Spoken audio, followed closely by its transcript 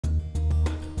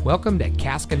Welcome to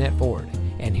Caskinette Ford,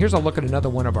 and here's a look at another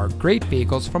one of our great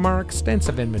vehicles from our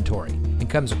extensive inventory, and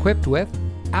comes equipped with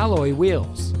alloy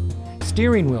wheels,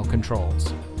 steering wheel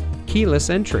controls,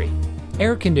 keyless entry,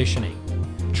 air conditioning,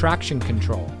 traction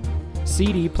control,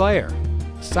 CD player,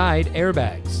 side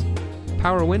airbags,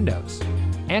 power windows,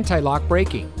 anti-lock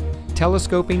braking,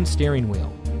 telescoping steering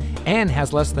wheel, and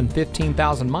has less than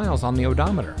 15,000 miles on the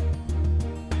odometer.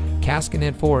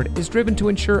 Caskinette Ford is driven to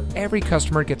ensure every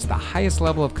customer gets the highest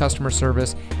level of customer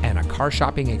service and a car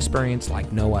shopping experience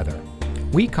like no other.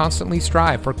 We constantly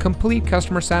strive for complete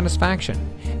customer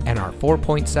satisfaction, and our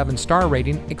 4.7 star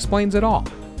rating explains it all.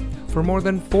 For more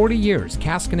than 40 years,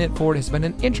 Caskinette Ford has been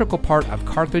an integral part of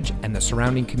Carthage and the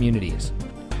surrounding communities.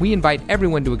 We invite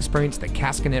everyone to experience the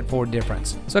Caskinette Ford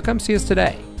difference, so come see us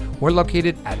today. We're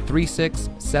located at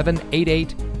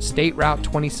 36788 State Route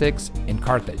 26 in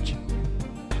Carthage.